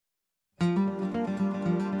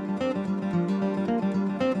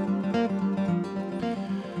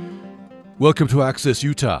Welcome to Access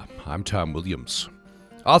Utah. I'm Tom Williams.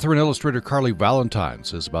 Author and illustrator Carli Valentine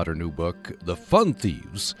says about her new book, The Fun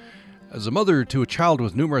Thieves. As a mother to a child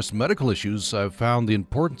with numerous medical issues, I've found the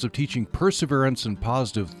importance of teaching perseverance and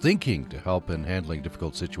positive thinking to help in handling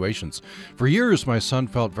difficult situations. For years, my son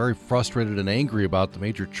felt very frustrated and angry about the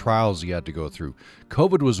major trials he had to go through.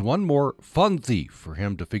 COVID was one more fun thief for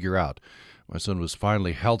him to figure out. My son was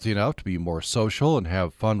finally healthy enough to be more social and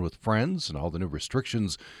have fun with friends, and all the new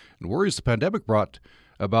restrictions and worries the pandemic brought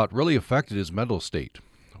about really affected his mental state.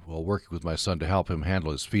 While working with my son to help him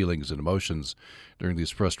handle his feelings and emotions during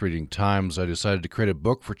these frustrating times, I decided to create a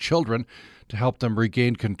book for children to help them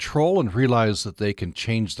regain control and realize that they can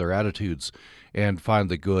change their attitudes and find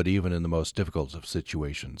the good even in the most difficult of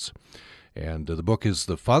situations. And the book is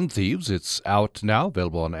The Fun Thieves. It's out now,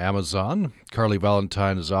 available on Amazon. Carli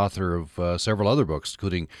Valentine is author of several other books,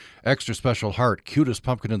 including Extra Special Heart, Cutest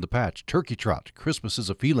Pumpkin in the Patch, Turkey Trot, Christmas is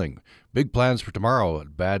a Feeling, Big Plans for Tomorrow,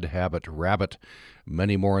 Bad Habit Rabbit,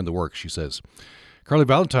 many more in the works, she says. Carli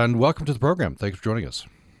Valentine, welcome to the program. Thanks for joining us.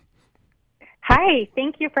 Hi,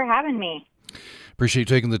 thank you for having me. Appreciate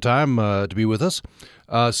you taking the time to be with us.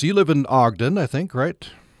 So you live in Ogden, I think, right?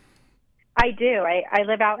 I do. I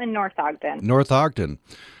live out in North Ogden. North Ogden.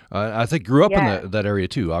 I think grew up Yes. in that area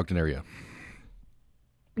too, Ogden area.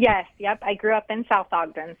 Yes, yep. I grew up in South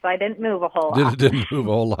Ogden, so I didn't move a whole lot. Didn't move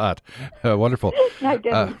a whole lot. Wonderful. I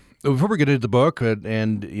didn't. Before we get into the book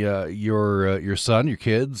and your son, your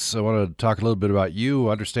kids, I want to talk a little bit about you.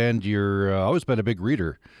 I understand you're always been a big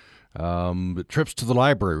reader. Trips to the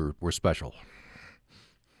library were special.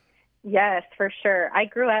 Yes, for sure. I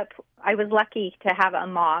was lucky to have a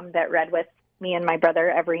mom that read with me and my brother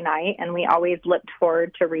every night, and we always looked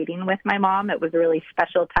forward to reading with my mom. It was a really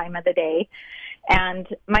special time of the day. And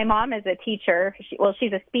my mom is a teacher.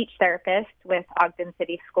 She's a speech therapist with Ogden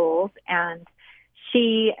City Schools, and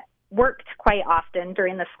she worked quite often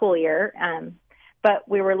during the school year. But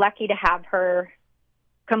we were lucky to have her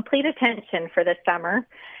complete attention for the summer.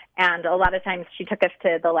 And a lot of times she took us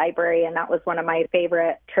to the library, and that was one of my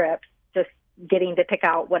favorite trips, just getting to pick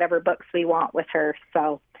out whatever books we want with her.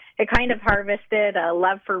 So it kind of harvested a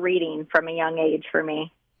love for reading from a young age for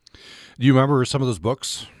me. Do you remember some of those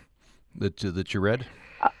books that you read?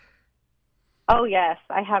 Oh, yes.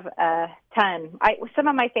 I have a ton. Some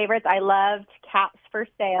of my favorites, I loved Cats for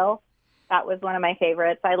Sale. That was one of my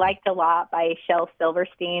favorites. I liked A Lot by Shel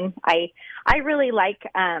Silverstein. I really like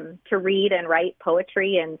to read and write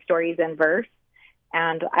poetry and stories in verse.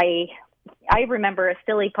 And I remember a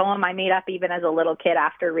silly poem I made up even as a little kid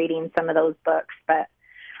after reading some of those books. But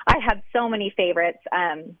I had so many favorites.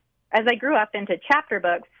 As I grew up into chapter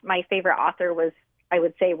books, my favorite author was, I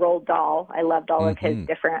would say, Roald Dahl. I loved all of his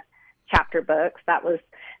different chapter books. That was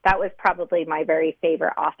probably my very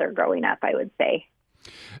favorite author growing up, I would say.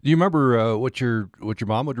 Do you remember what your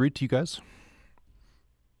mom would read to you guys?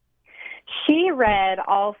 She read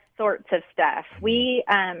all sorts of stuff. We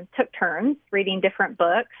took turns reading different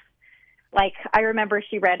books. Like, I remember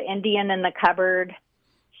she read Indian in the Cupboard.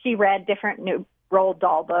 She read different new Roald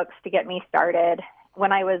Dahl books to get me started.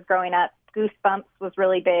 When I was growing up, Goosebumps was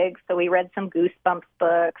really big, so we read some Goosebumps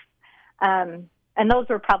books. And those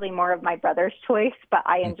were probably more of my brother's choice, but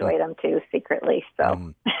I enjoyed them too secretly,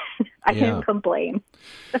 so I didn't complain.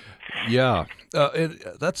 Yeah.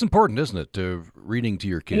 That's important, isn't it, to reading to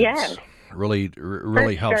your kids? Yes.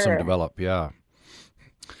 Really helps them develop, yeah.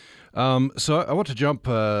 So I want to jump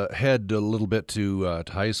ahead a little bit to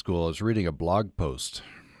high school. I was reading a blog post,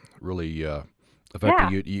 really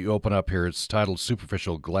effective. Yeah. You open up here, it's titled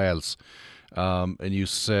Superficial Glance, and you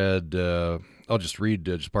said... I'll just read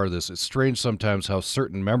just part of this. It's strange sometimes how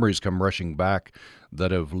certain memories come rushing back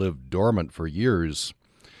that have lived dormant for years.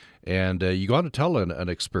 And you go on to tell an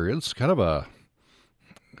experience, kind of a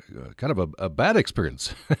bad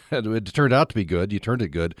experience. It turned out to be good. You turned it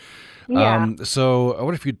good. Yeah. So I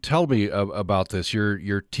wonder if you'd tell me about this.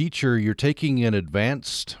 Your teacher, you're taking an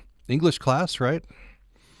advanced English class, right?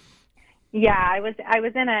 Yeah, I was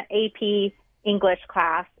in an AP English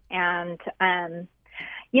class, and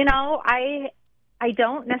I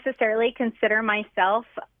don't necessarily consider myself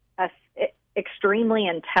a extremely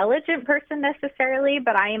intelligent person necessarily,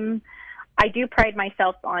 but I do pride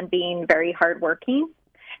myself on being very hardworking,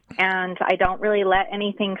 and I don't really let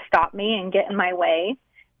anything stop me and get in my way.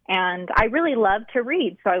 And I really love to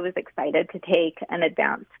read, so I was excited to take an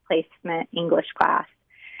advanced placement English class.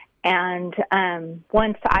 And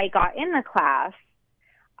once I got in the class,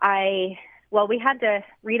 we had to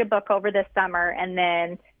read a book over the summer and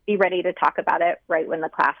then be ready to talk about it right when the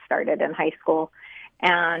class started in high school.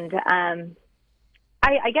 And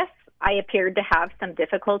I guess I appeared to have some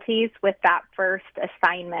difficulties with that first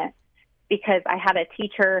assignment because I had a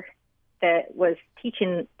teacher that was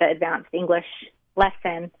teaching the advanced English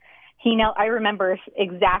lesson. I remember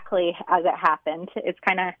exactly as it happened. It's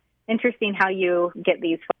kind of interesting how you get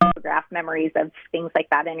these photograph memories of things like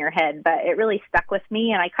that in your head, but it really stuck with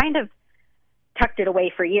me, and I kind of tucked it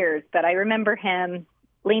away for years. But I remember him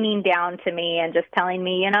leaning down to me and just telling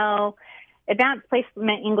me, advanced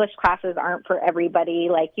placement English classes aren't for everybody.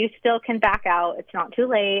 Like, you still can back out. It's not too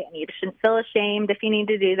late, and you shouldn't feel ashamed if you need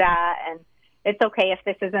to do that. And it's okay if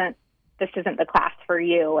this isn't the class for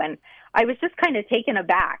you. And I was just kind of taken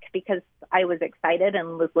aback because I was excited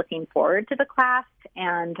and was looking forward to the class.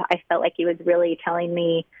 And I felt like he was really telling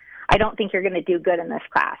me, I don't think you're going to do good in this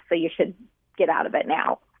class, so you should get out of it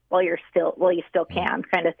now while you still can,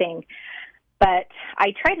 kind of thing. But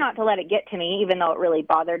I tried not to let it get to me, even though it really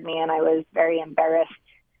bothered me, and I was very embarrassed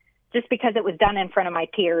just because it was done in front of my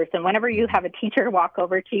peers. And whenever you have a teacher walk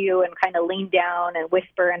over to you and kind of lean down and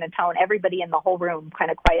whisper in a tone, everybody in the whole room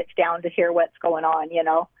kind of quiets down to hear what's going on,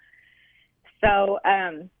 So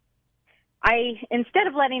instead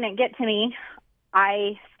of letting it get to me,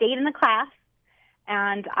 I stayed in the class,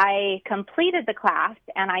 and I completed the class,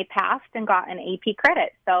 and I passed and got an AP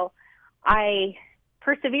credit. So I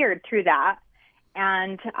persevered through that,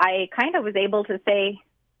 and I kind of was able to say,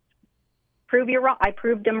 prove you wrong. I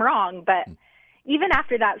proved him wrong. But even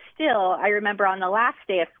after that, still, I remember on the last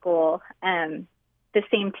day of school, the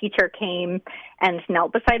same teacher came and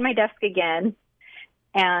knelt beside my desk again,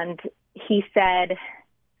 and he said,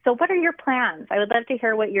 so what are your plans? I would love to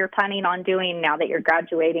hear what you're planning on doing now that you're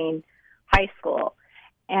graduating high school.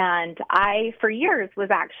 And I, for years, was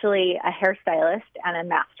actually a hairstylist and a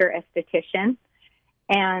master esthetician.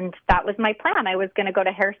 And that was my plan. I was going to go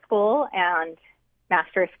to hair school and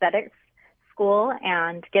master aesthetics school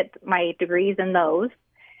and get my degrees in those.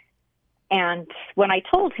 And when I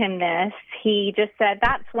told him this, he just said,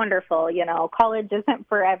 that's wonderful. College isn't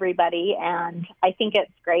for everybody. And I think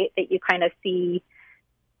it's great that you kind of see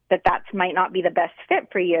that might not be the best fit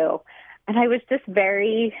for you. And I was just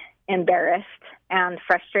very embarrassed and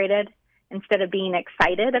frustrated instead of being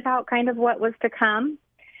excited about kind of what was to come.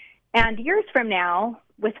 And years from now,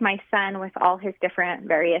 with my son, with all his different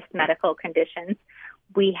various medical conditions,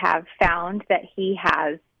 we have found that he's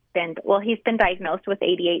been diagnosed with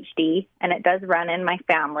ADHD, and it does run in my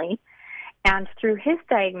family. And through his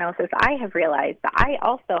diagnosis, I have realized that I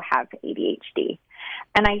also have ADHD.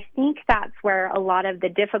 And I think that's where a lot of the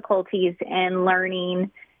difficulties in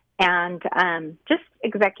learning and just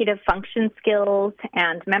executive function skills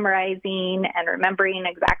and memorizing and remembering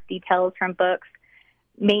exact details from books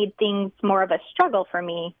made things more of a struggle for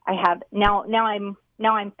me. I have now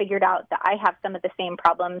I'm figured out that I have some of the same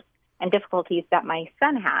problems and difficulties that my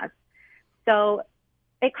son has. So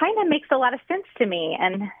it kind of makes a lot of sense to me.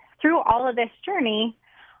 And through all of this journey,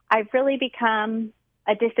 I've really become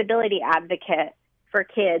a disability advocate for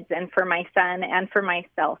kids and for my son and for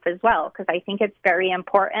myself as well, because I think it's very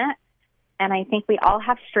important. And I think we all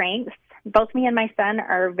have strengths. Both me and my son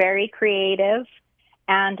are very creative,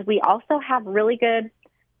 and we also have really good,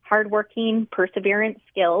 hardworking, perseverance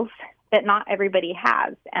skills that not everybody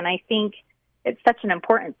has. And I think it's such an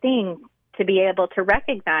important thing to be able to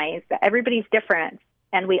recognize that everybody's different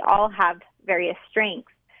and we all have various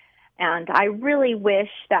strengths. And I really wish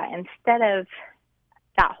that instead of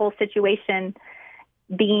that whole situation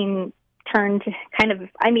being turned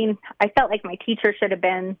I felt like my teacher should have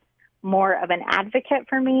been more of an advocate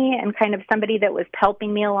for me and kind of somebody that was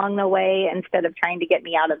helping me along the way instead of trying to get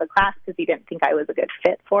me out of the class because he didn't think I was a good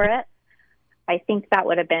fit for it. I think that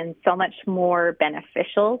would have been so much more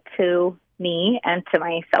beneficial to me and to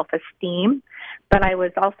my self-esteem. But I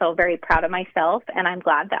was also very proud of myself, and I'm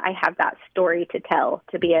glad that I have that story to tell,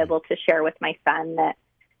 to be able to share with my son that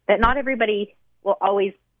not everybody will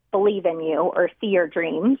always believe in you or see your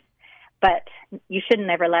dreams, but you shouldn't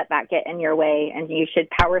ever let that get in your way, and you should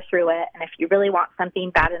power through it. And if you really want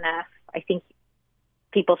something bad enough, I think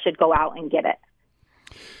people should go out and get it.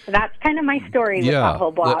 So that's kind of my story with that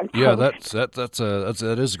whole blog.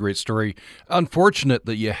 That is a great story. Unfortunate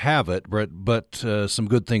that you have it, but some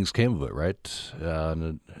good things came of it, right?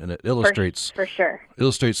 And it illustrates for sure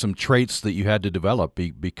illustrates some traits that you had to develop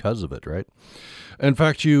because of it, right? In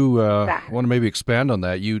fact, you want to maybe expand on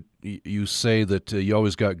that. You say that you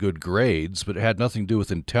always got good grades, but it had nothing to do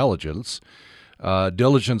with intelligence.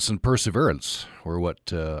 Diligence and perseverance were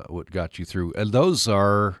what got you through, and those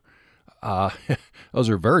are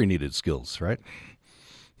very needed skills, right?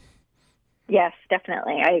 Yes,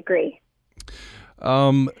 definitely. I agree.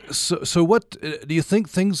 So what do you think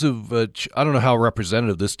things of, I don't know how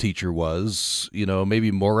representative this teacher was,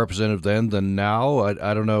 maybe more representative then than now.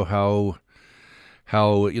 I don't know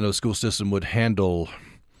how the school system would handle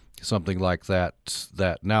something like that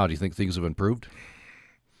now. Do you think things have improved?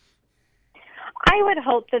 I would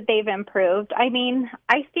hope that they've improved. I mean,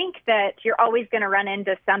 I think that you're always going to run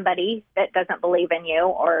into somebody that doesn't believe in you,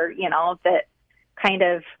 or, that kind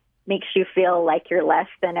of makes you feel like you're less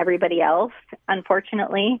than everybody else,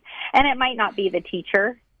 unfortunately. And it might not be the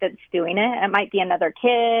teacher that's doing it. It might be another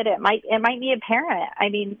kid. It might be a parent. I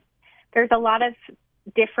mean, there's a lot of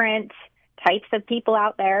different types of people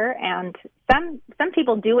out there, and some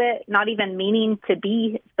people do it not even meaning to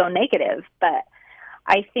be so negative. But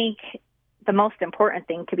I think the most important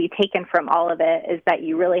thing to be taken from all of it is that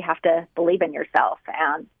you really have to believe in yourself,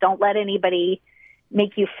 and don't let anybody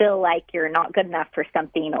make you feel like you're not good enough for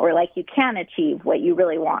something, or like you can't achieve what you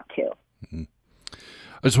really want to. Mm-hmm.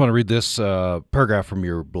 I just want to read this paragraph from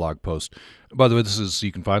your blog post. By the way,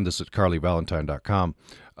 you can find this at carlivalentine.com.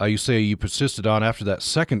 You say you persisted on after that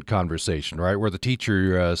second conversation, right, where the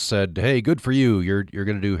teacher said, "Hey, good for you. You're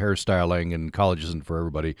going to do hairstyling, and college isn't for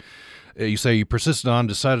everybody." You say you persisted on,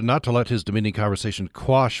 decided not to let his demeaning conversation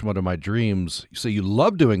quash one of my dreams. You say you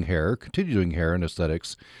love doing hair, continue doing hair and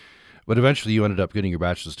aesthetics, but eventually you ended up getting your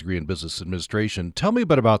bachelor's degree in business administration. Tell me a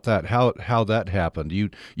bit about that, how that happened. You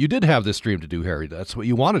did have this dream to do hair. That's what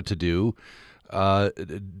you wanted to do.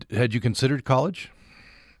 Had you considered college?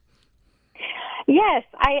 Yes,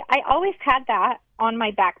 I always had that on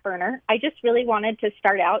my back burner. I just really wanted to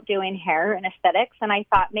start out doing hair and aesthetics, and I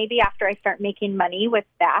thought maybe after I start making money with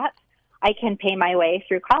that, I can pay my way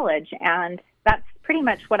through college. And that's pretty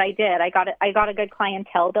much what I did. I got a good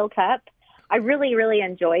clientele built up. I really, really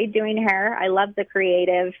enjoyed doing hair. I love the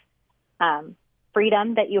creative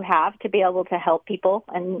freedom that you have to be able to help people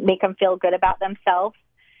and make them feel good about themselves.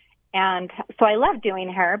 And so I love doing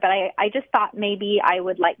hair, but I just thought maybe I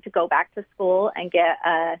would like to go back to school and get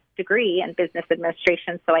a degree in business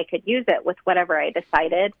administration so I could use it with whatever I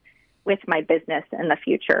decided with my business in the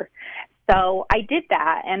future. So I did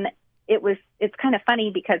that, and it's kind of funny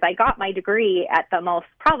because I got my degree at the most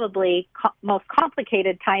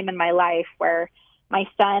complicated time in my life, where my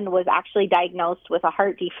son was actually diagnosed with a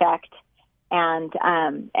heart defect, and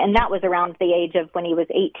that was around the age of when he was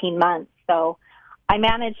 18 months. So I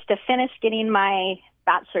managed to finish getting my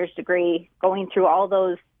bachelor's degree, going through all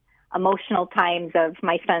those emotional times of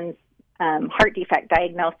my son's heart defect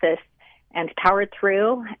diagnosis, and powered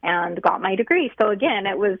through and got my degree. So again,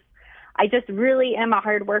 I just really am a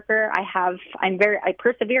hard worker. I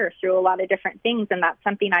persevere through a lot of different things, and that's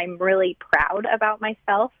something I'm really proud about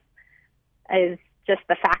myself, is just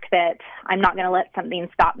the fact that I'm not going to let something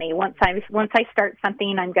stop me. Once I start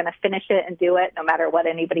something, I'm going to finish it and do it no matter what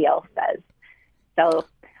anybody else says. So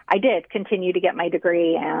I did continue to get my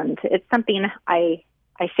degree, and it's something I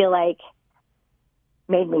feel like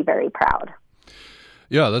made me very proud.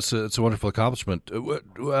 Yeah, it's a wonderful accomplishment.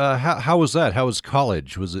 How was that? How was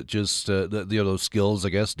college? Was it just those skills, I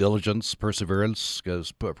guess, diligence, perseverance?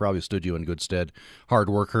 Because probably stood you in good stead. Hard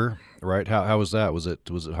worker, right? How was that? Was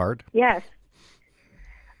it hard? Yes.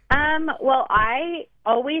 Well, I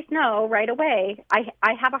always know right away.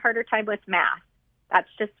 I have a harder time with math. That's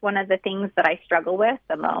just one of the things that I struggle with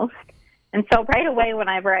the most. And so right away,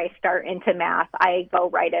 whenever I start into math, I go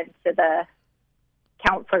right into the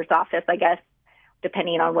counselor's office, I guess,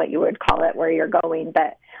 depending on what you would call it, where you're going.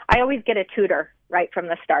 But I always get a tutor right from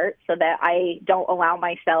the start so that I don't allow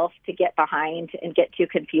myself to get behind and get too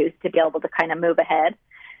confused, to be able to kind of move ahead.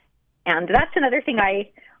 And that's another thing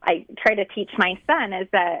I try to teach my son, is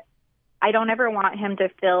that I don't ever want him to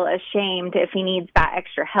feel ashamed if he needs that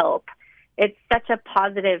extra help. It's such a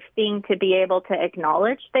positive thing to be able to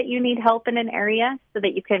acknowledge that you need help in an area so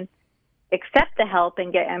that you can accept the help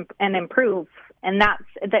and get and improve. And that's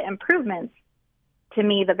the improvements, to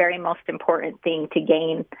me, the very most important thing to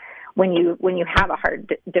gain when you have a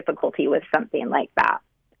hard difficulty with something like that.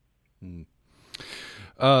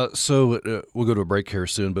 So we'll go to a break here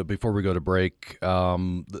soon, but before we go to break,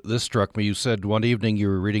 this struck me. You said one evening you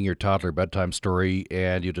were reading your toddler bedtime story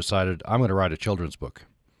and you decided, I'm going to write a children's book.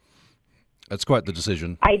 That's quite the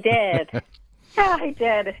decision. I did. Yeah, I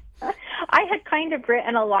did. I had kind of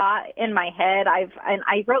written a lot in my head.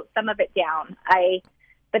 I wrote some of it down.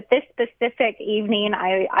 But this specific evening,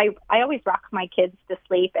 I always rock my kids to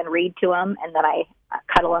sleep and read to them, and then I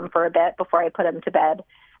cuddle them for a bit before I put them to bed.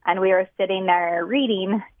 And we were sitting there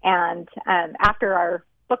reading, and after our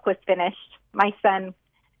book was finished, my son,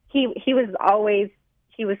 he's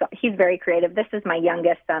very creative. This is my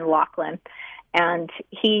youngest son, Lachlan, and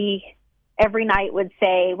he every night would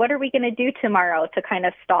say, "What are we going to do tomorrow?" to kind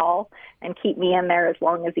of stall and keep me in there as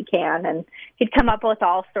long as he can. And he'd come up with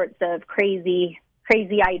all sorts of crazy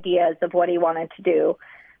ideas of what he wanted to do.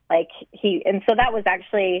 And so that was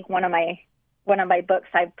actually one of my books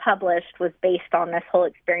I published was based on this whole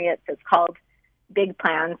experience. It's called Big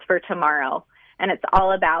Plans for Tomorrow. And it's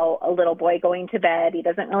all about a little boy going to bed. He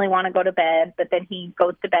doesn't really want to go to bed, but then he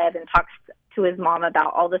goes to bed and talks to his mom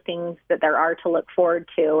about all the things that there are to look forward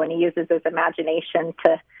to. And he uses his imagination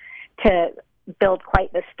to build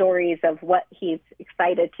quite the stories of what he's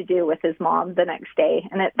excited to do with his mom the next day.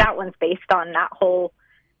 And that one's based on that whole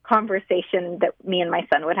conversation that me and my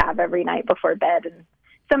son would have every night before bed. And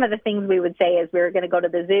some of the things we would say is we were going to go to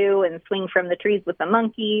the zoo and swing from the trees with the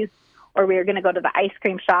monkeys, or we were going to go to the ice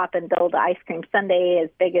cream shop and build an ice cream sundae as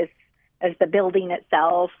big as the building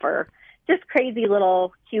itself, or just crazy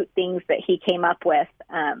little cute things that he came up with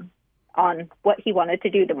on what he wanted to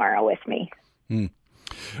do tomorrow with me. Well,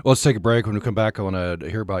 let's take a break. When we come back, I want to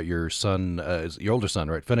hear about your son, your older son,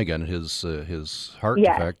 right, Finnegan, his heart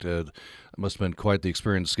defect. It must have been quite the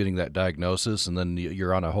experience getting that diagnosis, and then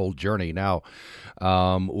you're on a whole journey now.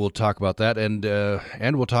 We'll talk about that, and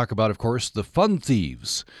we'll talk about, of course, the Fun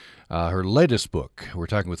Thieves, her latest book. We're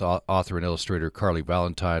talking with author and illustrator Carli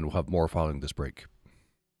Valentine. We'll have more following this break.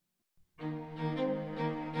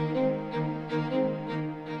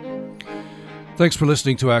 Thanks for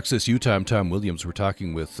listening to Access Utah. I'm Tom Williams. We're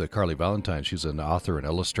talking with Carli Valentine. She's an author and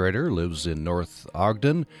illustrator, lives in North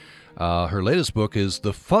Ogden. Her latest book is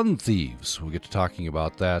The Fun Thieves. We'll get to talking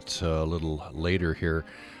about that a little later here.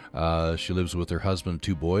 She lives with her husband,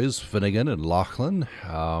 2 boys, Finnegan and Lachlan.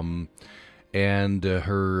 And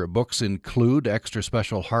her books include Extra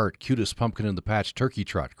Special Heart, Cutest Pumpkin in the Patch, Turkey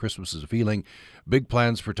Trot, Christmas is a Feeling, Big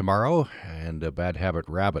Plans for Tomorrow, and Bad Habit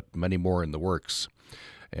Rabbit, many more in the works.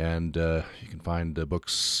 And you can find the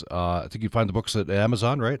books, I think you find the books at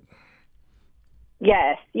Amazon, right?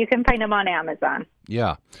 Yes, you can find them on Amazon.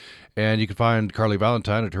 Yeah. And you can find Carli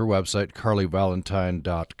Valentine at her website,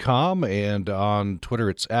 carlivalentine.com. And on Twitter,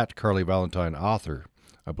 it's at Carli Valentine Author,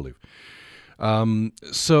 I believe. We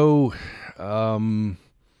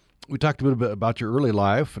talked a bit about your early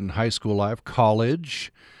life and high school life,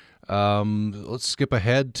 college. Let's skip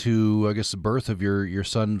ahead to, I guess, the birth of your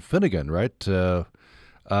son Finnegan, right?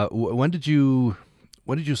 When did you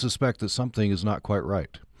suspect that something is not quite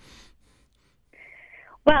right?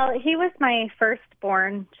 Well, he was my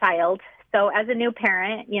firstborn child. So as a new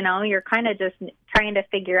parent, you're kind of just trying to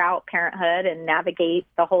figure out parenthood and navigate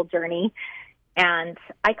the whole journey. And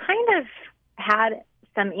I kind of had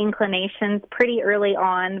some inclinations pretty early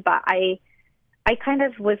on, but I kind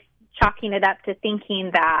of was chalking it up to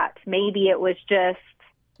thinking that maybe it was just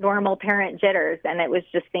normal parent jitters, and it was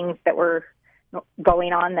just things that were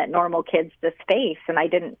going on that normal kids just face, and I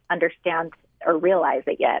didn't understand or realize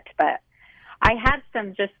it yet. But I had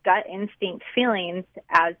some just gut instinct feelings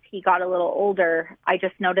as he got a little older. I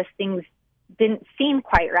just noticed things didn't seem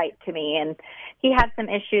quite right to me, and he had some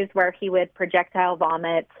issues where he would projectile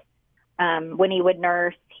vomit. When he would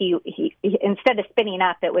nurse, he instead of spitting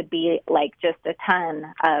up, it would be like just a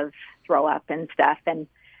ton of throw up and stuff. And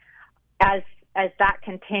as that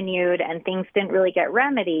continued and things didn't really get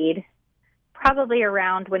remedied, probably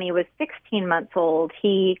around when he was 16 months old,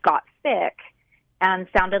 he got sick and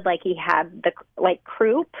sounded like he had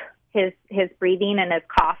croup. His breathing and his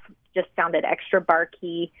cough just sounded extra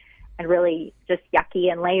barky and really just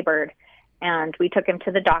yucky and labored. And we took him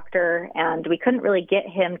to the doctor, and we couldn't really get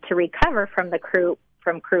him to recover from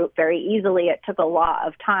croup very easily. It took a lot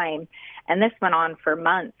of time, and this went on for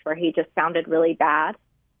months where he just sounded really bad.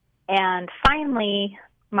 And finally,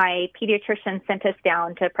 my pediatrician sent us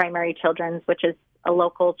down to Primary Children's, which is a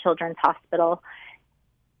local children's hospital,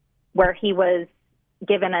 where he was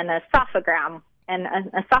given an esophagram. And an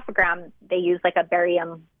esophagram, they use like a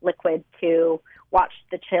barium liquid to watch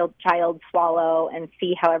the child swallow and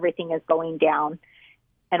see how everything is going down.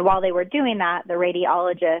 And while they were doing that, the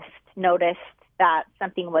radiologist noticed that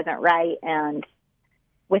something wasn't right, and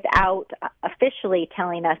without officially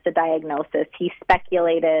telling us the diagnosis, he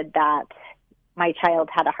speculated that my child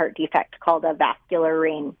had a heart defect called a vascular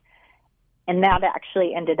ring. And that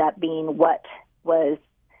actually ended up being what was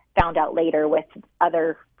found out later with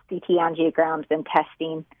other CT angiograms and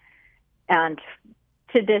testing. And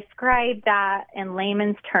to describe that in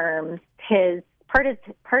layman's terms, his part of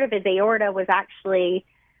his aorta was actually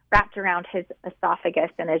wrapped around his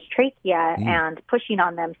esophagus and his trachea and pushing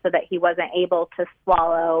on them so that he wasn't able to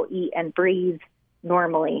swallow, eat, and breathe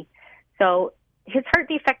normally. So his heart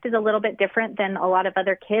defect is a little bit different than a lot of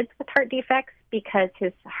other kids with heart defects because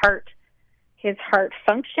his heart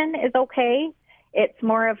function is okay. It's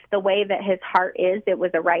more of the way that his heart is. It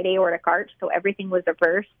was a right aortic arch, so everything was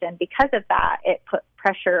reversed. And because of that, it put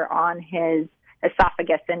pressure on his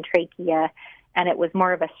esophagus and trachea, and it was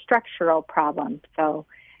more of a structural problem. So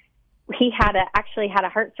he actually had a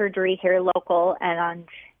heart surgery here local, and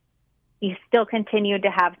he still continued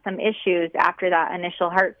to have some issues after that initial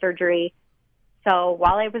heart surgery. So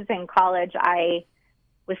while I was in college, I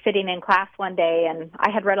was sitting in class one day, and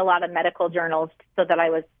I had read a lot of medical journals so that I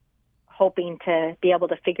was hoping to be able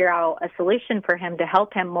to figure out a solution for him to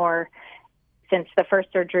help him more, since the first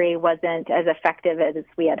surgery wasn't as effective as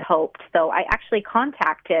we had hoped. So I actually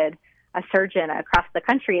contacted a surgeon across the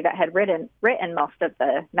country that had written most of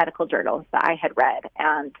the medical journals that I had read.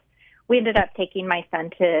 And we ended up taking my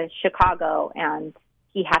son to Chicago, and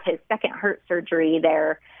he had his second heart surgery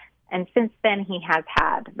there. And since then, he has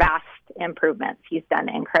had vast improvements. He's done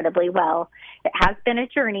incredibly well. It has been a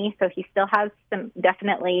journey, so he still has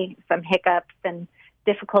definitely some hiccups and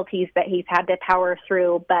difficulties that he's had to power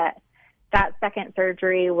through. But that second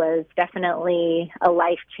surgery was definitely a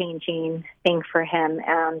life-changing thing for him.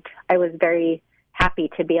 And I was very happy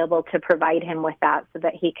to be able to provide him with that so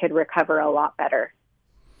that he could recover a lot better.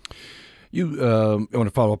 I want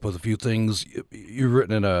to follow up with a few things. You've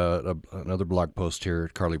written in another blog post here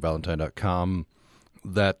at carlivalentine.com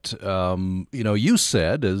that, you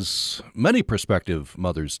said, as many prospective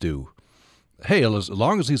mothers do, hey, as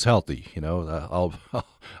long as he's healthy,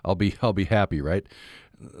 I'll be happy, right?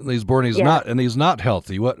 He's born, he's not, and he's not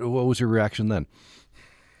healthy. What was your reaction then?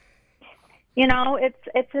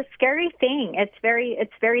 It's a scary thing. It's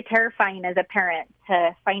very terrifying as a parent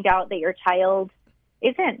to find out that your child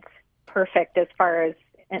isn't perfect as far as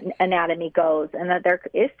anatomy goes, and that there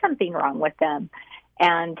is something wrong with them.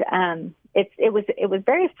 And it was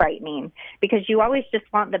very frightening, because you always just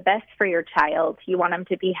want the best for your child. You want them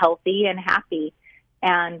to be healthy and happy.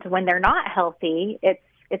 And when they're not healthy,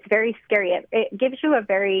 it's very scary. It gives you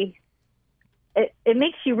it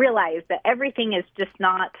makes you realize that everything is just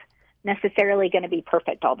not necessarily going to be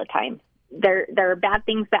perfect all the time. There are bad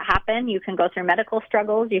things that happen. You can go through medical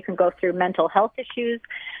struggles. You can go through mental health issues.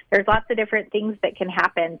 There's lots of different things that can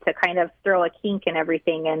happen to kind of throw a kink in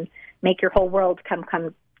everything and make your whole world come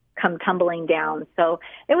tumbling down. So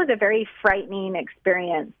it was a very frightening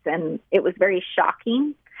experience, and it was very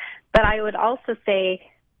shocking. But I would also say,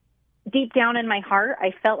 deep down in my heart,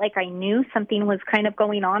 I felt like I knew something was kind of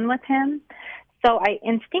going on with him. So I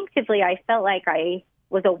felt like I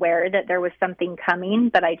was aware that there was something coming,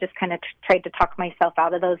 but I just kind of tried to talk myself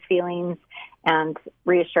out of those feelings and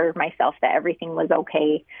reassured myself that everything was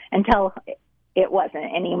okay, until it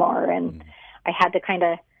wasn't anymore. And I had to kind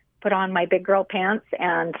of put on my big girl pants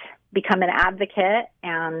and become an advocate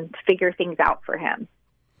and figure things out for him.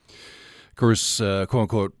 Of course, quote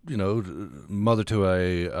unquote, mother to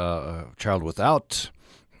a child without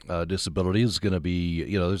disability is going to be,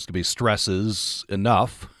 there's going to be stresses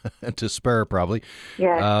enough and to spare probably.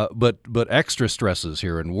 Yeah. But extra stresses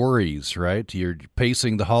here and worries, right? You're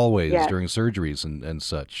pacing the hallways during surgeries and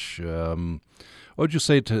such. What would you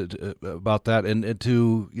say about that and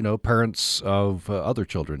to, parents of other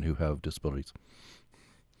children who have disabilities?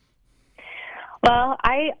 Well,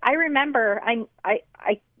 I remember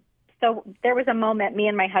so there was a moment, me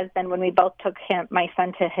and my husband, when we both took my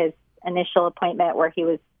son to his initial appointment where he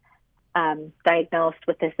was diagnosed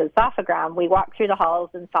with this esophagram. We walked through the halls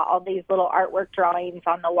and saw all these little artwork drawings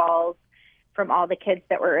on the walls from all the kids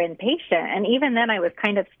that were inpatient. And even then I was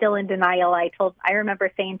kind of still in denial. I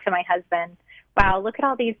remember saying to my husband, wow, look at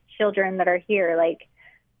all these children that are here. Like,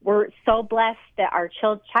 we're so blessed that our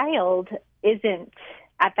child isn't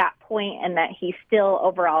at that point and that he's still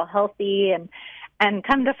overall healthy. And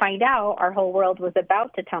come to find out, our whole world was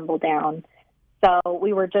about to tumble down. So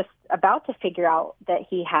we were just about to figure out that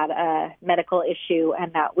he had a medical issue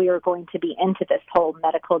and that we were going to be into this whole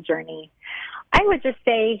medical journey. I would just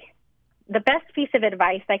say the best piece of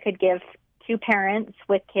advice I could give to parents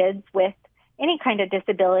with kids with any kind of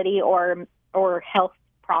disability or health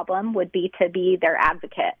problem would be to be their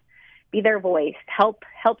advocate, be their voice, help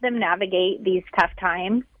them navigate these tough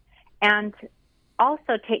times, and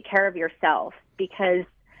also take care of yourself, because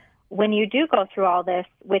when you do go through all this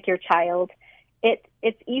with your child,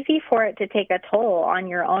 it's easy for it to take a toll on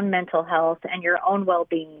your own mental health and your own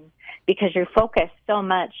well-being, because you're focused so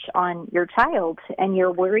much on your child and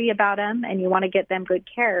you're worried about them and you want to get them good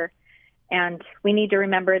care. And we need to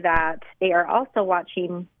remember that they are also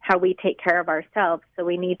watching how we take care of ourselves. So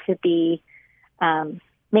we need to be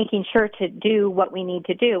making sure to do what we need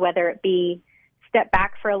to do, whether it be step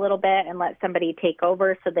back for a little bit and let somebody take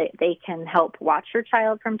over so that they can help watch your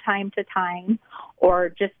child from time to time, or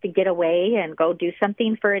just to get away and go do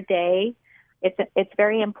something for a day. It's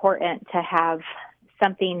very important to have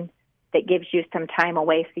something that gives you some time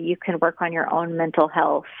away so you can work on your own mental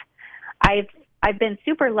health. I've been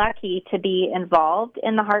super lucky to be involved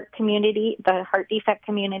in the heart community, the heart defect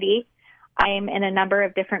community. I'm in a number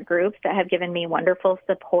of different groups that have given me wonderful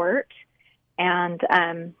support. And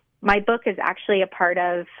my book is actually a part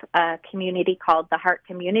of a community called the Heart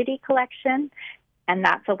Community Collection. And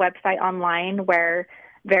that's a website online where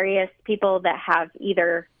various people that have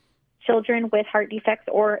either children with heart defects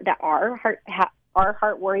or that are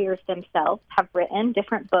heart warriors themselves have written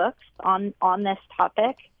different books on this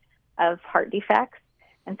topic of heart defects.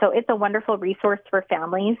 And so it's a wonderful resource for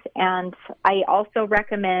families. And I also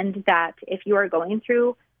recommend that if you are going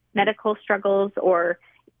through medical struggles or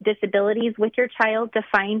disabilities with your child, to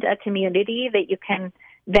find a community that you can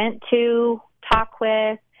vent to, talk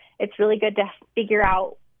with. It's really good to figure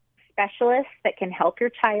out specialists that can help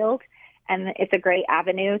your child. And it's a great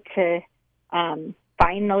avenue to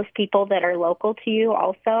find those people that are local to you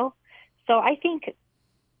also. So I think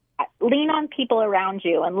lean on people around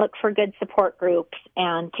you and look for good support groups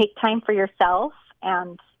and take time for yourself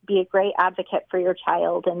and be a great advocate for your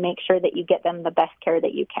child and make sure that you get them the best care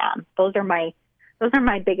that you can. Those are my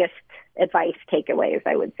biggest advice takeaways,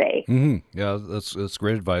 I would say. Mm-hmm. Yeah, that's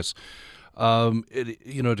great advice.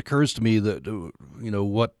 It occurs to me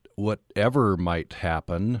that, whatever might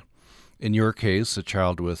happen, in your case, a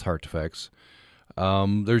child with heart defects,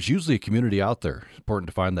 there's usually a community out there. It's important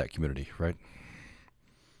to find that community, right?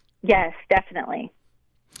 Yes, definitely.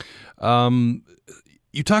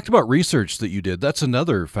 You talked about research that you did. That's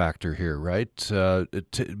another factor here, right?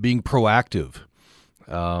 Being proactive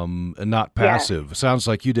and not passive. Yes. Sounds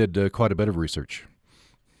like you did quite a bit of research.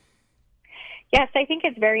 Yes, I think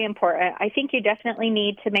it's very important. I think you definitely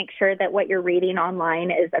need to make sure that what you're reading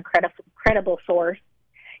online is a credible source.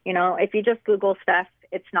 If you just Google stuff,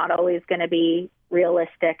 it's not always going to be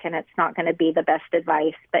realistic and it's not going to be the best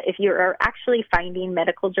advice. But if you are actually finding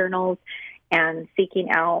medical journals and seeking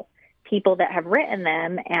out people that have written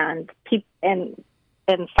them and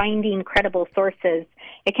finding credible sources,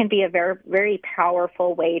 it can be a very, very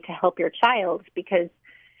powerful way to help your child, because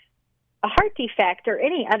a heart defect or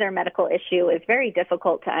any other medical issue is very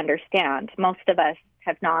difficult to understand. Most of us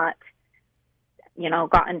have not,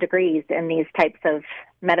 gotten degrees in these types of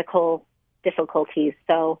medical difficulties.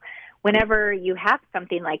 So whenever you have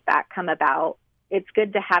something like that come about, it's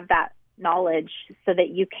good to have that knowledge so that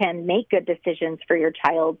you can make good decisions for your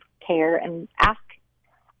child's care and ask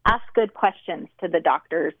good questions to the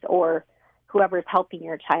doctors or whoever's helping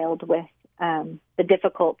your child with the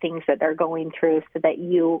difficult things that they're going through, so that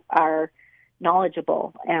you are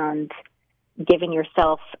knowledgeable and giving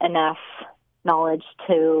yourself enough knowledge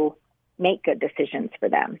to make good decisions for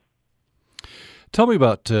them. Tell me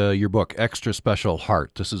about your book, Extra Special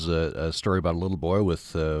Heart. This is a story about a little boy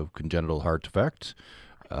with congenital heart defect.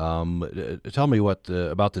 Tell me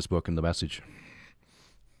about this book and the message.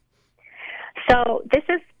 So this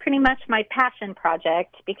is pretty much my passion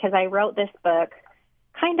project, because I wrote this book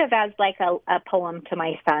kind of as like a poem to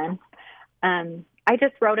my son. I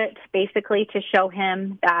just wrote it basically to show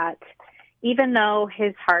him that even though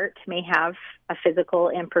his heart may have a physical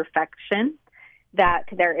imperfection, that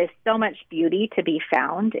there is so much beauty to be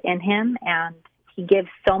found in him, and he gives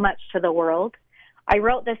so much to the world. I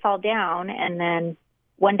wrote this all down, and then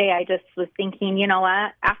one day I just was thinking, you know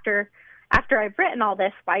what, after I've written all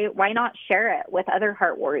this, why not share it with other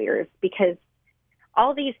heart warriors? Because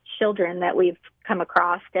all these children that we've come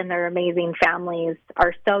across and their amazing families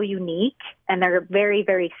are so unique, and they're very,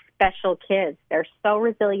 very special kids. They're so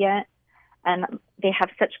resilient, and they have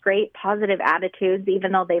such great positive attitudes,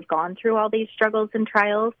 even though they've gone through all these struggles and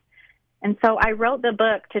trials. And so I wrote the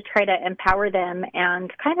book to try to empower them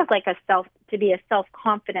and kind of like to be a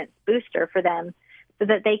self-confidence booster for them, so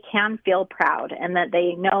that they can feel proud and that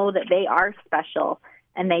they know that they are special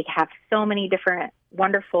and they have so many different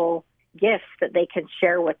wonderful gifts that they can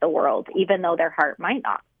share with the world, even though their heart might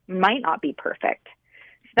not be perfect.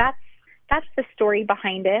 So that's the story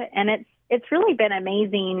behind it, and it's really been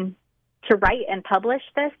amazing to write and publish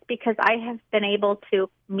this, because I have been able to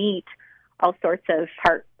meet all sorts of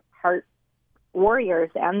heart warriors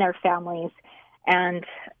and their families, and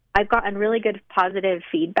I've gotten really good positive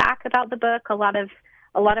feedback about the book. A lot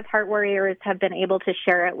of heart warriors have been able to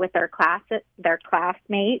share it with their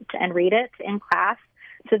classmates and read it in class,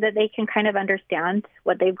 so that they can kind of understand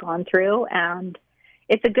what they've gone through. And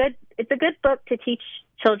it's a good book to teach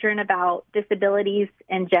children about disabilities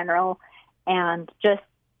in general, and just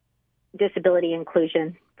disability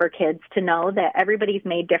inclusion for kids, to know that everybody's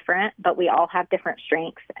made different, but we all have different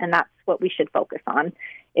strengths, and that's what we should focus on,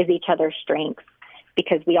 is each other's strengths,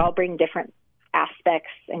 because we all bring different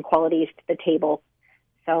aspects and qualities to the table.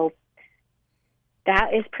 So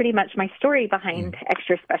that is pretty much my story behind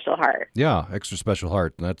Extra Special Heart. Yeah, Extra Special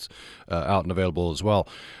Heart, and that's out and available as well.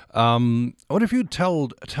 I wonder if you'd tell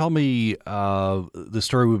me the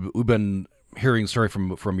story we've been hearing. Story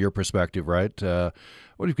from your perspective, right?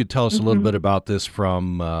 What if you could tell us a little bit about this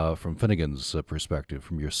from Finnegan's perspective,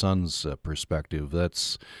 from your son's perspective?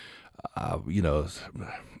 That's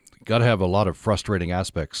got to have a lot of frustrating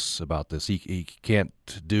aspects about this. He can't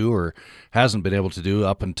do or hasn't been able to do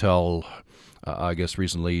up until I guess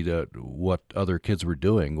recently what other kids were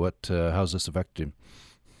doing. How's this affected him?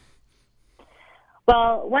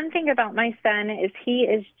 Well, one thing about my son is he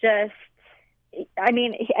is just,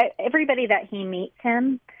 everybody that he meets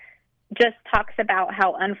him just talks about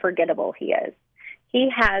how unforgettable he is. He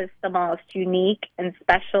has the most unique and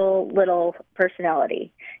special little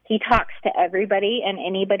personality. He talks to everybody and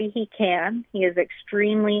anybody he can. He is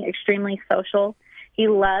extremely, extremely social. He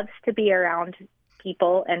loves to be around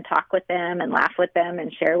people and talk with them and laugh with them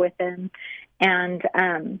and share with them. And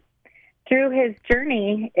through his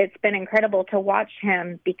journey, it's been incredible to watch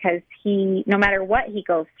him because no matter what he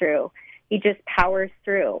goes through, he just powers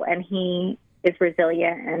through, and he is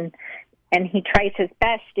resilient, and he tries his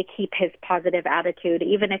best to keep his positive attitude,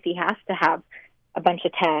 even if he has to have a bunch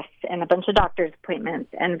of tests and a bunch of doctor's appointments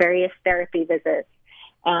and various therapy visits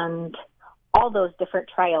and all those different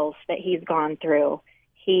trials that he's gone through.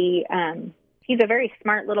 He's a very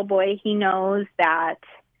smart little boy. He knows that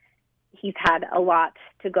he's had a lot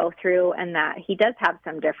to go through and that he does have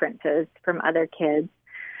some differences from other kids,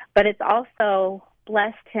 but it's also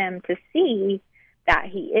blessed him to see that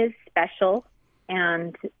he is special.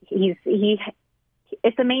 And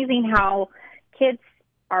it's amazing how kids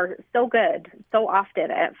are so good, so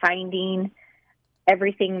often at finding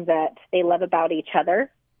everything that they love about each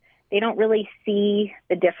other. They don't really see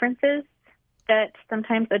the differences that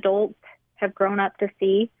sometimes adults have grown up to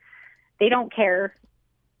see. They don't care,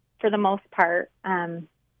 for the most part,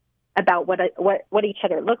 about what each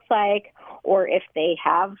other looks like, or if they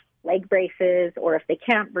have leg braces, or if they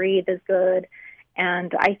can't breathe as good.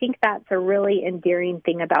 And I think that's a really endearing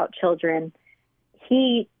thing about children.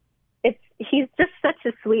 He's just such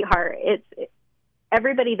a sweetheart.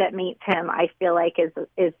 Everybody that meets him, I feel like,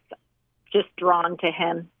 is just drawn to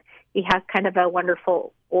him. He has kind of a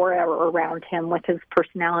wonderful aura around him with his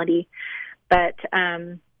personality. But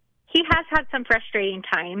he has had some frustrating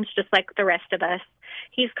times, just like the rest of us.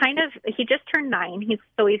 He just turned 9.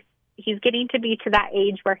 He's getting to be to that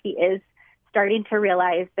age where he is starting to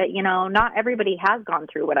realize that, not everybody has gone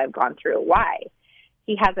through what I've gone through. Why?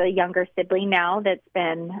 He has a younger sibling now that's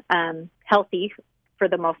been healthy for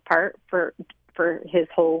the most part for his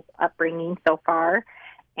whole upbringing so far.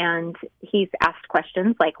 And he's asked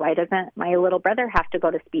questions like, why doesn't my little brother have to go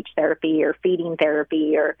to speech therapy or feeding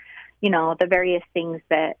therapy or, the various things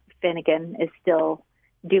that Finnegan is still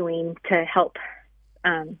doing to help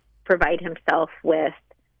provide himself with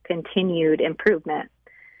continued improvement.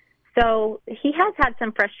 So he has had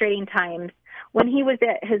some frustrating times when he was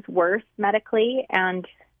at his worst medically, and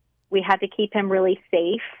we had to keep him really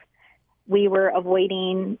safe. We were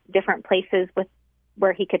avoiding different places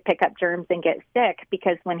where he could pick up germs and get sick,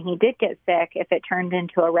 because when he did get sick, if it turned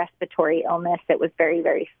into a respiratory illness, it was very,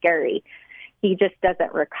 very scary. He just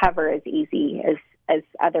doesn't recover as easy as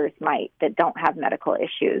others might that don't have medical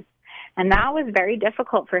issues. And that was very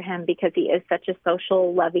difficult for him because he is such a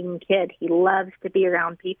social, loving kid. He loves to be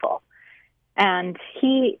around people. And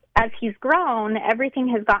as he's grown, everything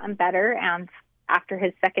has gotten better. And after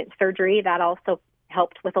his second surgery, that also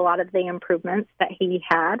helped with a lot of the improvements that he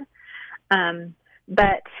had.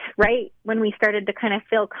 But right when we started to kind of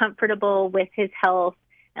feel comfortable with his health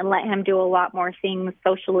and let him do a lot more things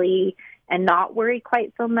socially and not worry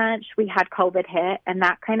quite so much, we had COVID hit. And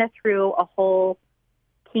that kind of threw a whole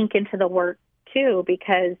kink into the work too,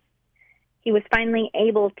 because he was finally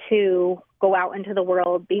able to go out into the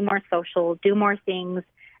world, be more social, do more things,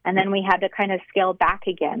 and then we had to kind of scale back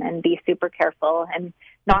again and be super careful and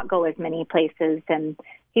not go as many places. And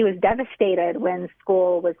he was devastated when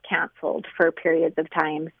school was canceled for periods of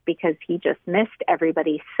times because he just missed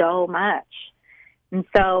everybody so much. And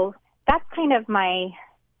so that's kind of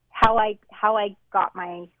how I got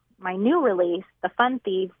my new release, The Fun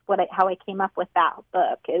Thieves. How I came up with that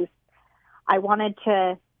book is I wanted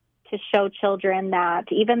to show children that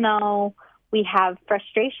even though we have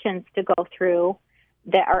frustrations to go through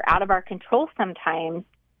that are out of our control sometimes,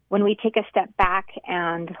 when we take a step back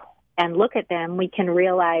and look at them, we can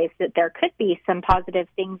realize that there could be some positive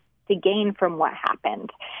things to gain from what happened,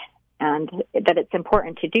 and that it's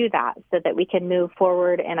important to do that so that we can move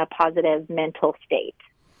forward in a positive mental state.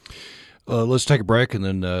 Let's take a break and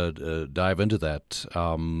then dive into that.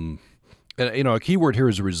 And a key word here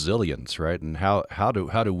is resilience, right? And how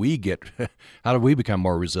do we get how do we become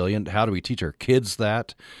more resilient? How do we teach our kids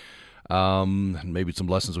that? And maybe some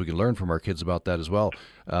lessons we can learn from our kids about that as well.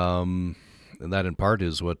 And that in part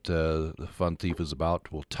is what the Fun Thief is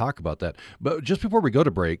about. We'll talk about that. But just before we go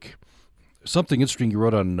to break, something interesting you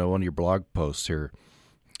wrote on one of your blog posts here,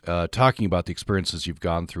 talking about the experiences you've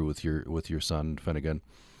gone through with your son Finnegan.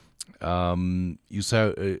 You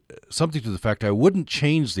said something to the fact, I wouldn't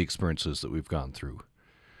change the experiences that we've gone through.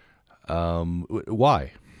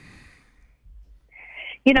 Why?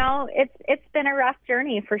 It's been a rough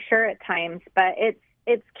journey for sure at times, but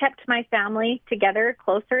it's kept my family together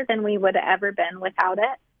closer than we would have ever been without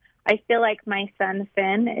it. I feel like my son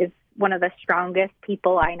Finn is one of the strongest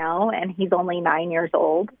people I know, and he's only 9 years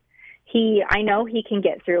old. I know he can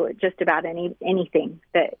get through just about anything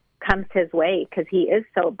that comes his way because he is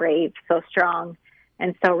so brave, so strong,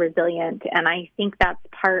 and so resilient. And I think that's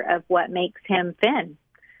part of what makes him Finn.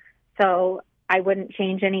 So I wouldn't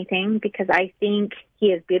change anything because I think he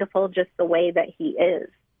is beautiful just the way that he is.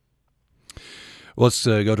 Let's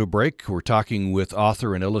go to a break. We're talking with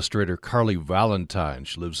author and illustrator Carli Valentine.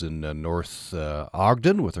 She lives in North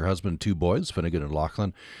Ogden with her husband and 2 boys, Finnegan and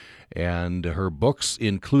Lachlan. And her books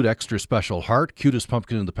include Extra Special Heart, Cutest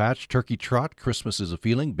Pumpkin in the Patch, Turkey Trot, Christmas is a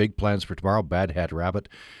Feeling, Big Plans for Tomorrow, Bad Hat Rabbit,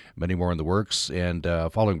 many more in the works. And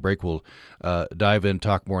following break, we'll dive in,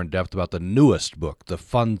 talk more in depth about the newest book, The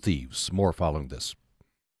Fun Thieves. More following this.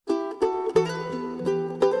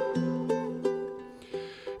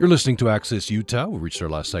 You're listening to Access Utah. We reached our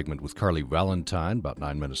last segment with Carli Valentine, about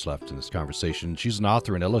 9 minutes left in this conversation. She's an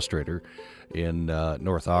author and illustrator in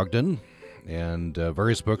North Ogden, and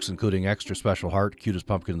various books, including Extra Special Heart, Cutest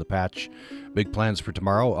Pumpkin in the Patch, Big Plans for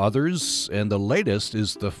Tomorrow, others, and the latest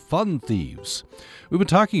is The Fun Thieves. We've been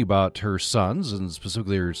talking about her sons, and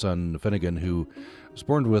specifically her son Finnegan, who was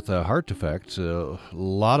born with a heart defect. A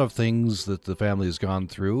lot of things that the family has gone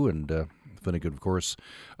through, and Finnegan, of course,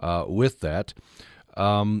 with that.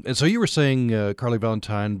 And so you were saying, Carli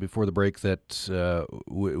Valentine, before the break that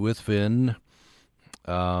with Finn,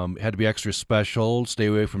 had to be extra special, stay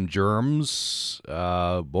away from germs.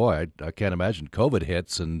 Boy, I can't imagine. COVID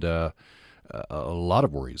hits, and a lot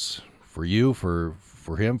of worries for you, for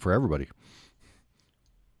him, for everybody.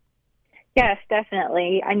 Yes,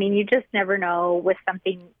 definitely. I mean, you just never know with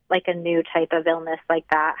something like a new type of illness like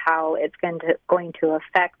that, how it's going to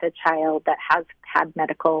affect a child that has had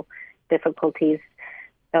medical difficulties.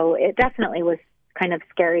 So it definitely was kind of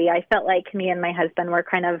scary. I felt like me and my husband were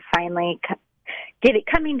kind of finally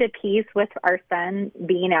coming to peace with our son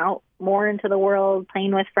being out more into the world,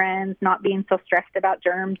 playing with friends, not being so stressed about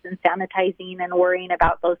germs and sanitizing and worrying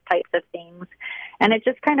about those types of things. And it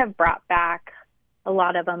just kind of brought back a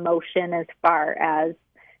lot of emotion as far as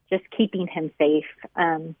just keeping him safe.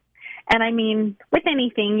 And I mean, with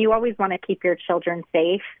anything, you always want to keep your children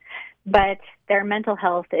safe, but their mental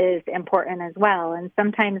health is important as well. And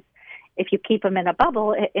sometimes if you keep them in a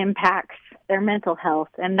bubble, it impacts their mental health.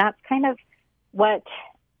 And that's kind of what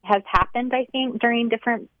has happened, I think, during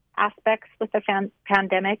different aspects with the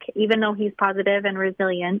pandemic. Even though he's positive and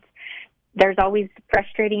resilient, there's always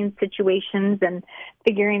frustrating situations, and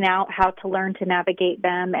figuring out how to learn to navigate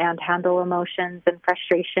them and handle emotions and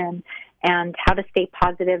frustration, and how to stay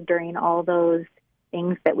positive during all those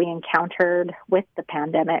things that we encountered with the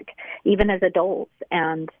pandemic, even as adults.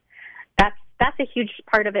 And that's a huge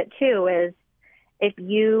part of it too, is if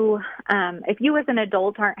you as an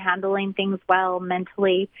adult aren't handling things well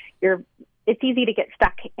mentally, it's easy to get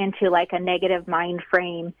stuck into like a negative mind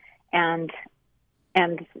frame and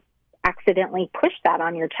accidentally push that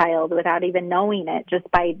on your child without even knowing it, just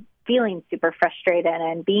by feeling super frustrated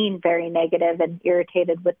and being very negative and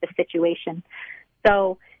irritated with the situation.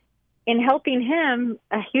 So in helping him,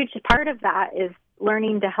 a huge part of that is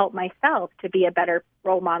learning to help myself to be a better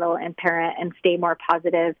role model and parent and stay more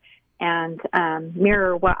positive and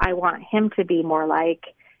mirror what I want him to be more like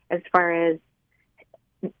as far as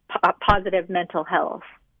positive mental health.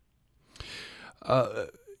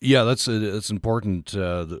 Yeah, that's important.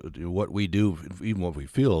 What we do, even what we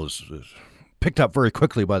feel, is picked up very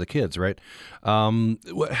quickly by the kids, right?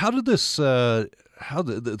 How did this?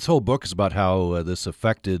 This whole book is about how this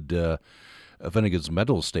affected Finnegan's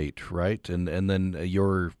mental state, right? And then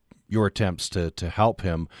your attempts to help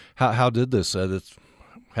him. How did this? This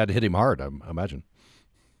had to hit him hard, I imagine.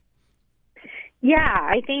 Yeah,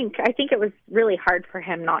 I think it was really hard for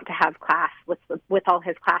him not to have class with all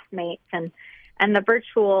his classmates, and the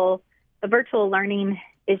virtual learning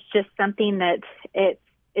is just something that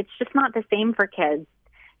it's just not the same for kids,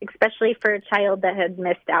 especially for a child that had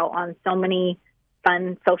missed out on so many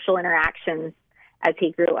fun social interactions. as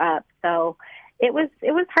he grew up. So it was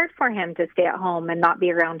hard for him to stay at home and not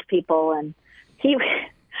be around people. And he,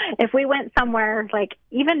 if we went somewhere, like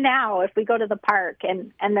even now, if we go to the park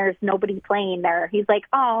and there's nobody playing there, he's like,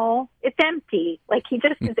 oh, it's empty. Like he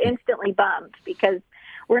just is instantly bummed because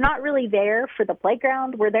we're not really there for the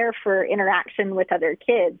playground. We're there for interaction with other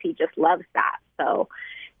kids. He just loves that. So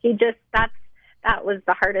that was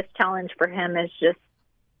the hardest challenge for him, is just,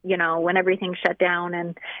 when everything shut down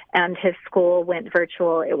and his school went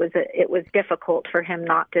virtual, it was difficult for him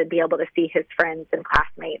not to be able to see his friends and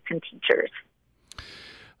classmates and teachers.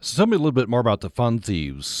 So tell me a little bit more about the Fun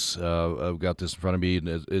Thieves. I've got this in front of me.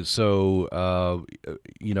 So,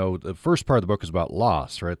 the first part of the book is about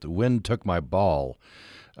loss, right? The wind took my ball.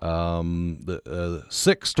 The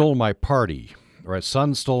sick stole my party, right?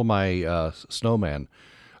 Sun stole my snowman.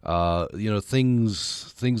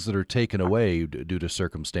 Things that are taken away due to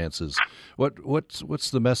circumstances. What's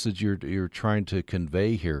the message you're trying to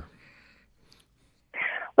convey here?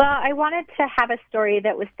 Well, I wanted to have a story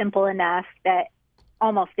that was simple enough that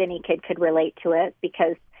almost any kid could relate to it,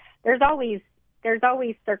 because there's always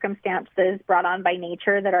circumstances brought on by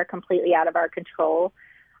nature that are completely out of our control.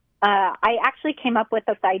 I actually came up with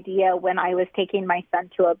this idea when I was taking my son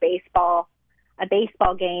to a baseball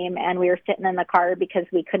game, and we were sitting in the car because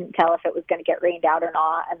we couldn't tell if it was going to get rained out or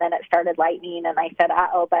not. And then it started lightning, and I said,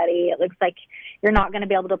 uh-oh, buddy, it looks like you're not going to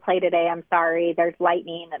be able to play today. I'm sorry. There's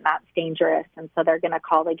lightning, and that's dangerous. And so they're going to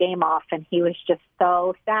call the game off. And he was just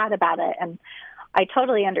so sad about it. And I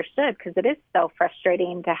totally understood, because it is so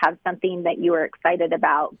frustrating to have something that you were excited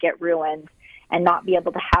about get ruined and not be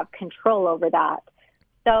able to have control over that.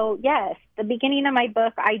 So, yes, the beginning of my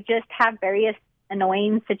book, I just have various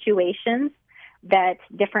annoying situations that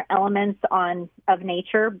different elements of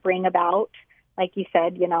nature bring about. Like you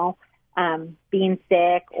said, being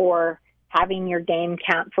sick, or having your game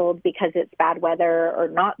canceled because it's bad weather, or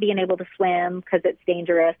not being able to swim because it's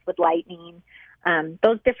dangerous with lightning.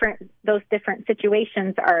 Those different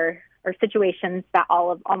situations are situations that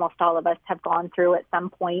almost all of us have gone through at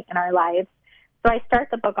some point in our lives. So I start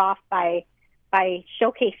the book off by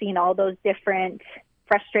showcasing all those different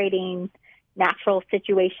frustrating natural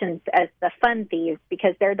situations as the fun thieves,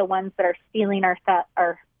 because they're the ones that are stealing our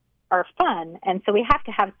fun. And so we have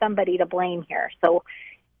to have somebody to blame here. So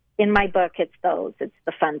in my book, it's the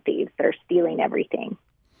fun thieves that are stealing everything.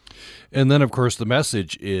 And then, of course, the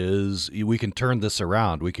message is we can turn this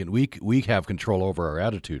around. We have control over our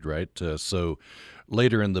attitude, right? So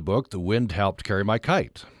later in the book, the wind helped carry my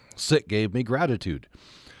kite. Sick gave me gratitude.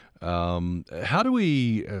 How do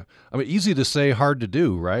we, easy to say, hard to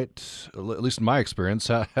do, right? At least in my experience.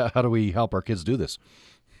 How do we help our kids do this?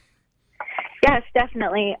 Yes,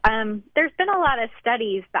 definitely. There's been a lot of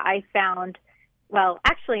studies that I found, well,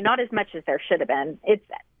 actually not as much as there should have been.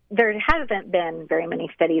 There hasn't been very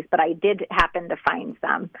many studies, but I did happen to find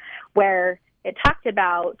some where it talked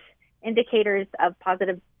about indicators of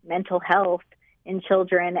positive mental health in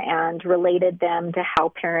children and related them to how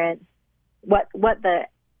parents,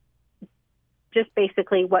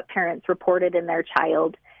 basically what parents reported in their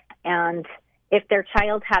child. And if their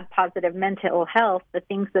child had positive mental health, the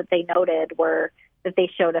things that they noted were that they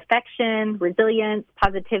showed affection, resilience,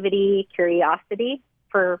 positivity, curiosity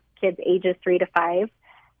for kids ages 3 to 5.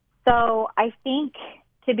 So I think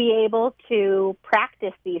to be able to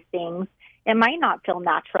practice these things, it might not feel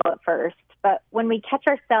natural at first, but when we catch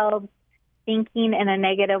ourselves thinking in a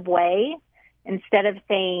negative way, instead of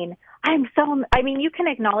saying, you can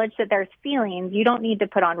acknowledge that there's feelings. You don't need to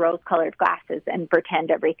put on rose-colored glasses and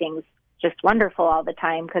pretend everything's just wonderful all the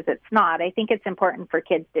time, because it's not. I think it's important for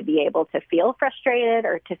kids to be able to feel frustrated,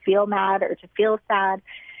 or to feel mad, or to feel sad.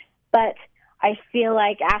 But I feel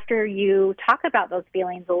like after you talk about those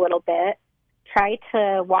feelings a little bit, try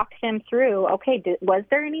to walk them through, okay, was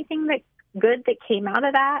there anything good that came out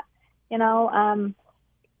of that?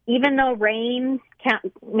 Even though rain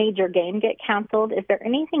made your game get canceled, is there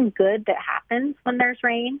anything good that happens when there's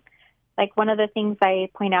rain? Like, one of the things I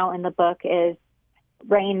point out in the book is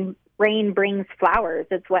rain brings flowers.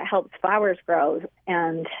 It's what helps flowers grow.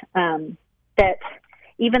 And that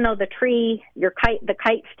even though the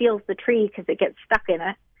kite steals the tree because it gets stuck in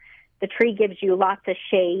it, the tree gives you lots of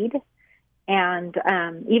shade. And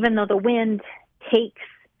even though the wind takes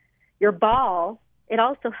your ball, it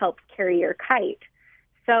also helps carry your kite.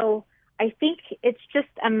 So I think it's just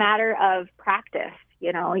a matter of practice.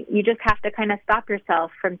 You just have to kind of stop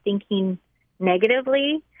yourself from thinking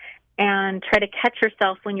negatively and try to catch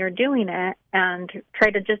yourself when you're doing it, and try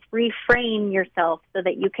to just reframe yourself so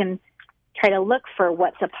that you can try to look for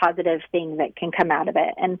what's a positive thing that can come out of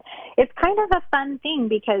it. And it's kind of a fun thing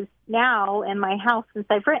because now in my house, since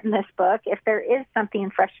I've written this book, if there is something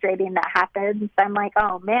frustrating that happens, I'm like,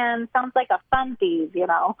 oh man, sounds like a Fun Thieves, you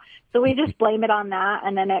know? So we just blame it on that.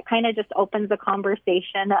 And then it kind of just opens a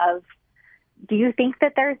conversation of, do you think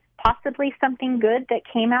that there's possibly something good that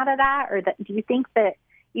came out of that? Or that, do you think that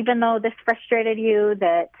even though this frustrated you,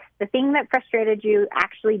 that the thing that frustrated you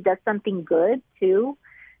actually does something good too?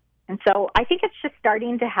 And so I think it's just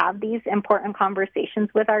starting to have these important conversations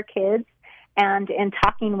with our kids, and in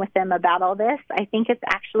talking with them about all this, I think it's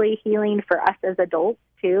actually healing for us as adults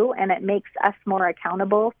too, and it makes us more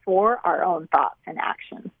accountable for our own thoughts and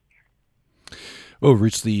actions. Well, we've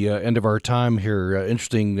reached the end of our time here.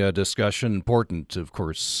 Interesting discussion, important, of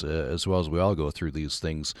course, as well as we all go through these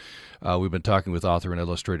things. We've been talking with author and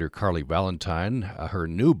illustrator Carli Valentine. Her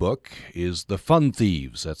new book is The Fun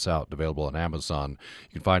Thieves. That's out, available on Amazon. You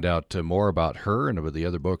can find out more about her and about the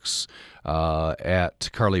other books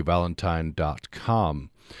at carlivalentine.com.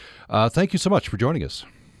 Thank you so much for joining us.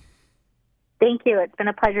 Thank you. It's been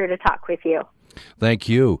a pleasure to talk with you. Thank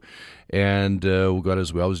you. And we'll go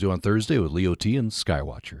as we always do on Thursday with Leo T. and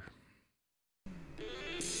Skywatcher.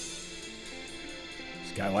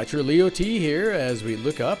 Skywatcher Leo T here as we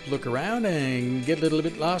look up, look around, and get a little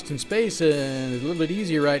bit lost in space. And it's a little bit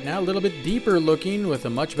easier right now, a little bit deeper looking with a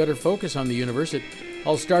much better focus on the universe. It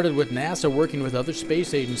all started with NASA working with other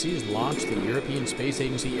space agencies, launched the European Space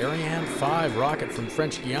Agency Ariane 5 rocket from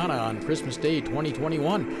French Guiana on Christmas Day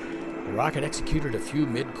 2021. The rocket executed a few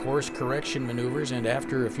mid-course correction maneuvers and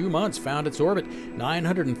after a few months found its orbit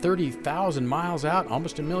 930,000 miles out,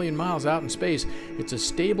 almost a million miles out in space. It's a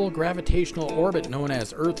stable gravitational orbit known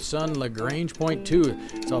as Earth-Sun Lagrange Point 2.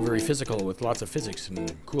 It's all very physical with lots of physics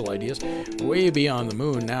and cool ideas. Way beyond the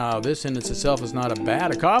moon. Now, this in itself is not a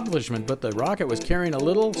bad accomplishment, but the rocket was carrying a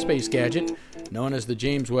little space gadget known as the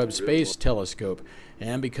James Webb Space Telescope.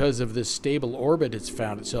 And because of this stable orbit it's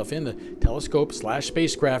found itself in, the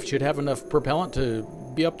telescope/spacecraft should have enough propellant to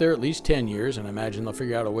be up there at least 10 years, and I imagine they'll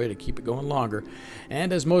figure out a way to keep it going longer.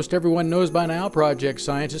 And as most everyone knows by now, project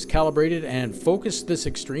scientists calibrated and focused this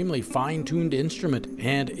extremely fine-tuned instrument,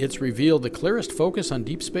 and it's revealed the clearest focus on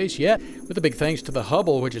deep space yet, with a big thanks to the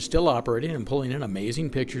Hubble, which is still operating and pulling in amazing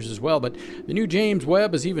pictures as well. But the new James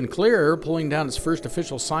Webb is even clearer, pulling down its first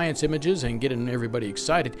official science images and getting everybody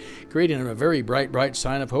excited, creating a very bright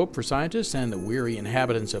sign of hope for scientists and the weary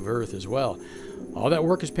inhabitants of Earth as well. All that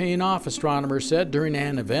work is paying off, astronomers said during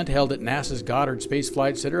an event held at NASA's Goddard Space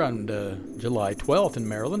Flight Center on July 12th in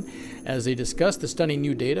Maryland, as they discussed the stunning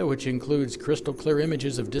new data, which includes crystal clear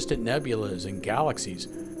images of distant nebulas and galaxies.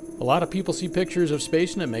 A lot of people see pictures of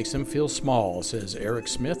space and it makes them feel small, says Eric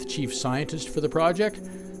Smith, chief scientist for the project.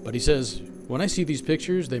 But he says, when I see these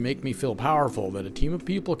pictures, they make me feel powerful that a team of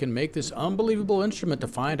people can make this unbelievable instrument to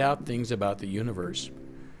find out things about the universe.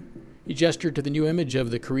 He gestured to the new image of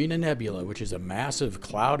the Carina Nebula, which is a massive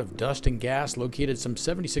cloud of dust and gas located some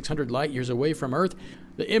 7,600 light-years away from Earth.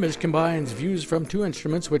 The image combines views from two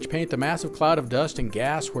instruments which paint the massive cloud of dust and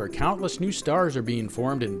gas where countless new stars are being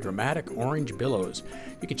formed in dramatic orange billows.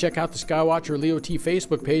 You can check out the Skywatcher Leo T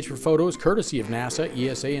Facebook page for photos courtesy of NASA,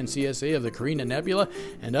 ESA, and CSA of the Carina Nebula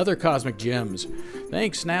and other cosmic gems.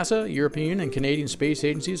 Thanks, NASA, European, and Canadian space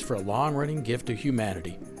agencies for a long-running gift to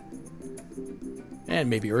humanity. And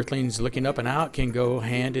maybe Earthlings looking up and out can go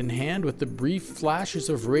hand in hand with the brief flashes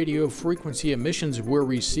of radio frequency emissions we're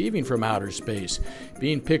receiving from outer space,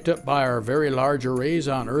 being picked up by our very large arrays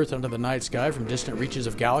on Earth under the night sky from distant reaches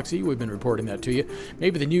of galaxy. We've been reporting that to you.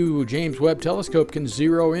 Maybe the new James Webb Telescope can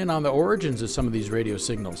zero in on the origins of some of these radio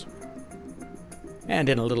signals. And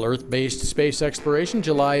in a little Earth-based space exploration,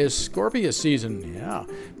 July is Scorpius season. Yeah,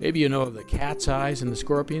 maybe you know of the cat's eyes in the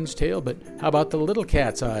scorpion's tail, but how about the little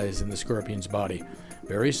cat's eyes in the scorpion's body?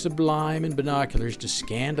 Very sublime in binoculars to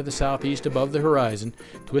scan to the southeast above the horizon.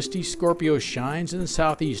 Twisty Scorpio shines in the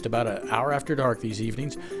southeast about an hour after dark these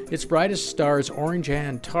evenings. Its brightest star is Orange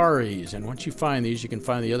Antares, and once you find these, you can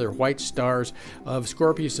find the other white stars of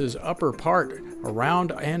Scorpius's upper part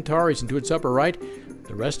around Antares and to its upper right.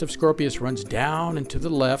 The rest of Scorpius runs down and to the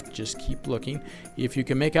left. Just keep looking. If you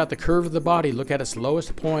can make out the curve of the body, look at its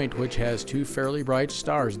lowest point, which has two fairly bright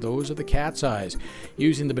stars. Those are the cat's eyes.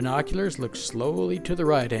 Using the binoculars, look slowly to the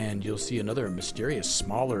right, and you'll see another mysterious,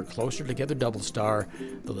 smaller, closer together double star.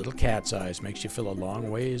 The little cat's eyes makes you feel a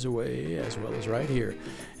long ways away, as well as right here.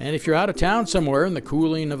 And if you're out of town somewhere in the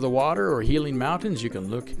cooling of the water or healing mountains, you can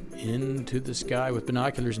look into the sky with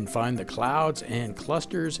binoculars and find the clouds and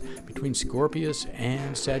clusters between Scorpius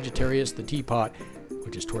and Sagittarius, the teapot,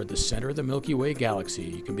 which is toward the center of the Milky Way galaxy.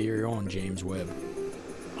 You can be your own James Webb.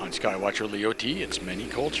 On Skywatcher Leo T, it's many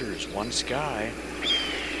cultures, one sky.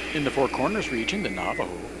 In the Four Corners region, the Navajo,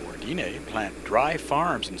 or Diné, plant dry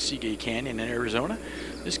farms in Seagate Canyon in Arizona.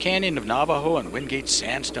 This canyon of Navajo and Wingate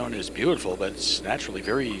sandstone is beautiful, but it's naturally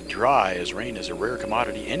very dry, as rain is a rare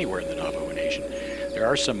commodity anywhere in the Navajo Nation. There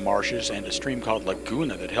are some marshes and a stream called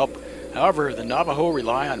Laguna that help. However, the Navajo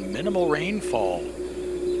rely on minimal rainfall.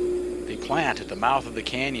 They plant at the mouth of the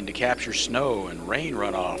canyon to capture snow and rain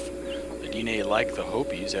runoff. The Diné, like the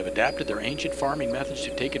Hopis, have adapted their ancient farming methods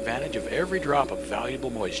to take advantage of every drop of valuable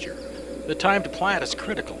moisture. The time to plant is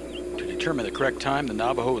critical. To determine the correct time, the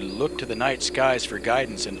Navajo look to the night skies for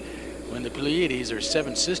guidance, and when the Pleiades, or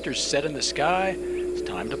seven sisters, set in the sky, it's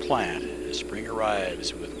time to plant as spring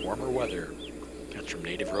arrives with warmer weather. That's from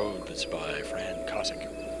Native Roads by Fran Kosick.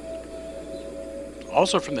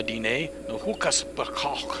 Also from the Diné, the Hukas,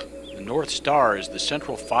 the North Star, is the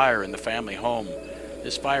central fire in the family home.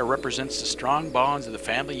 This fire represents the strong bonds of the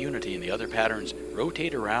family unity, and the other patterns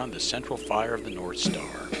rotate around the central fire of the North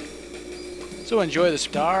Star. So enjoy the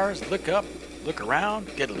stars, look up, look around,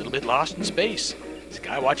 get a little bit lost in space.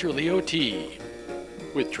 Skywatcher Leo T.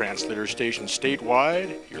 With translator stations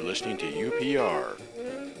statewide, you're listening to UPR.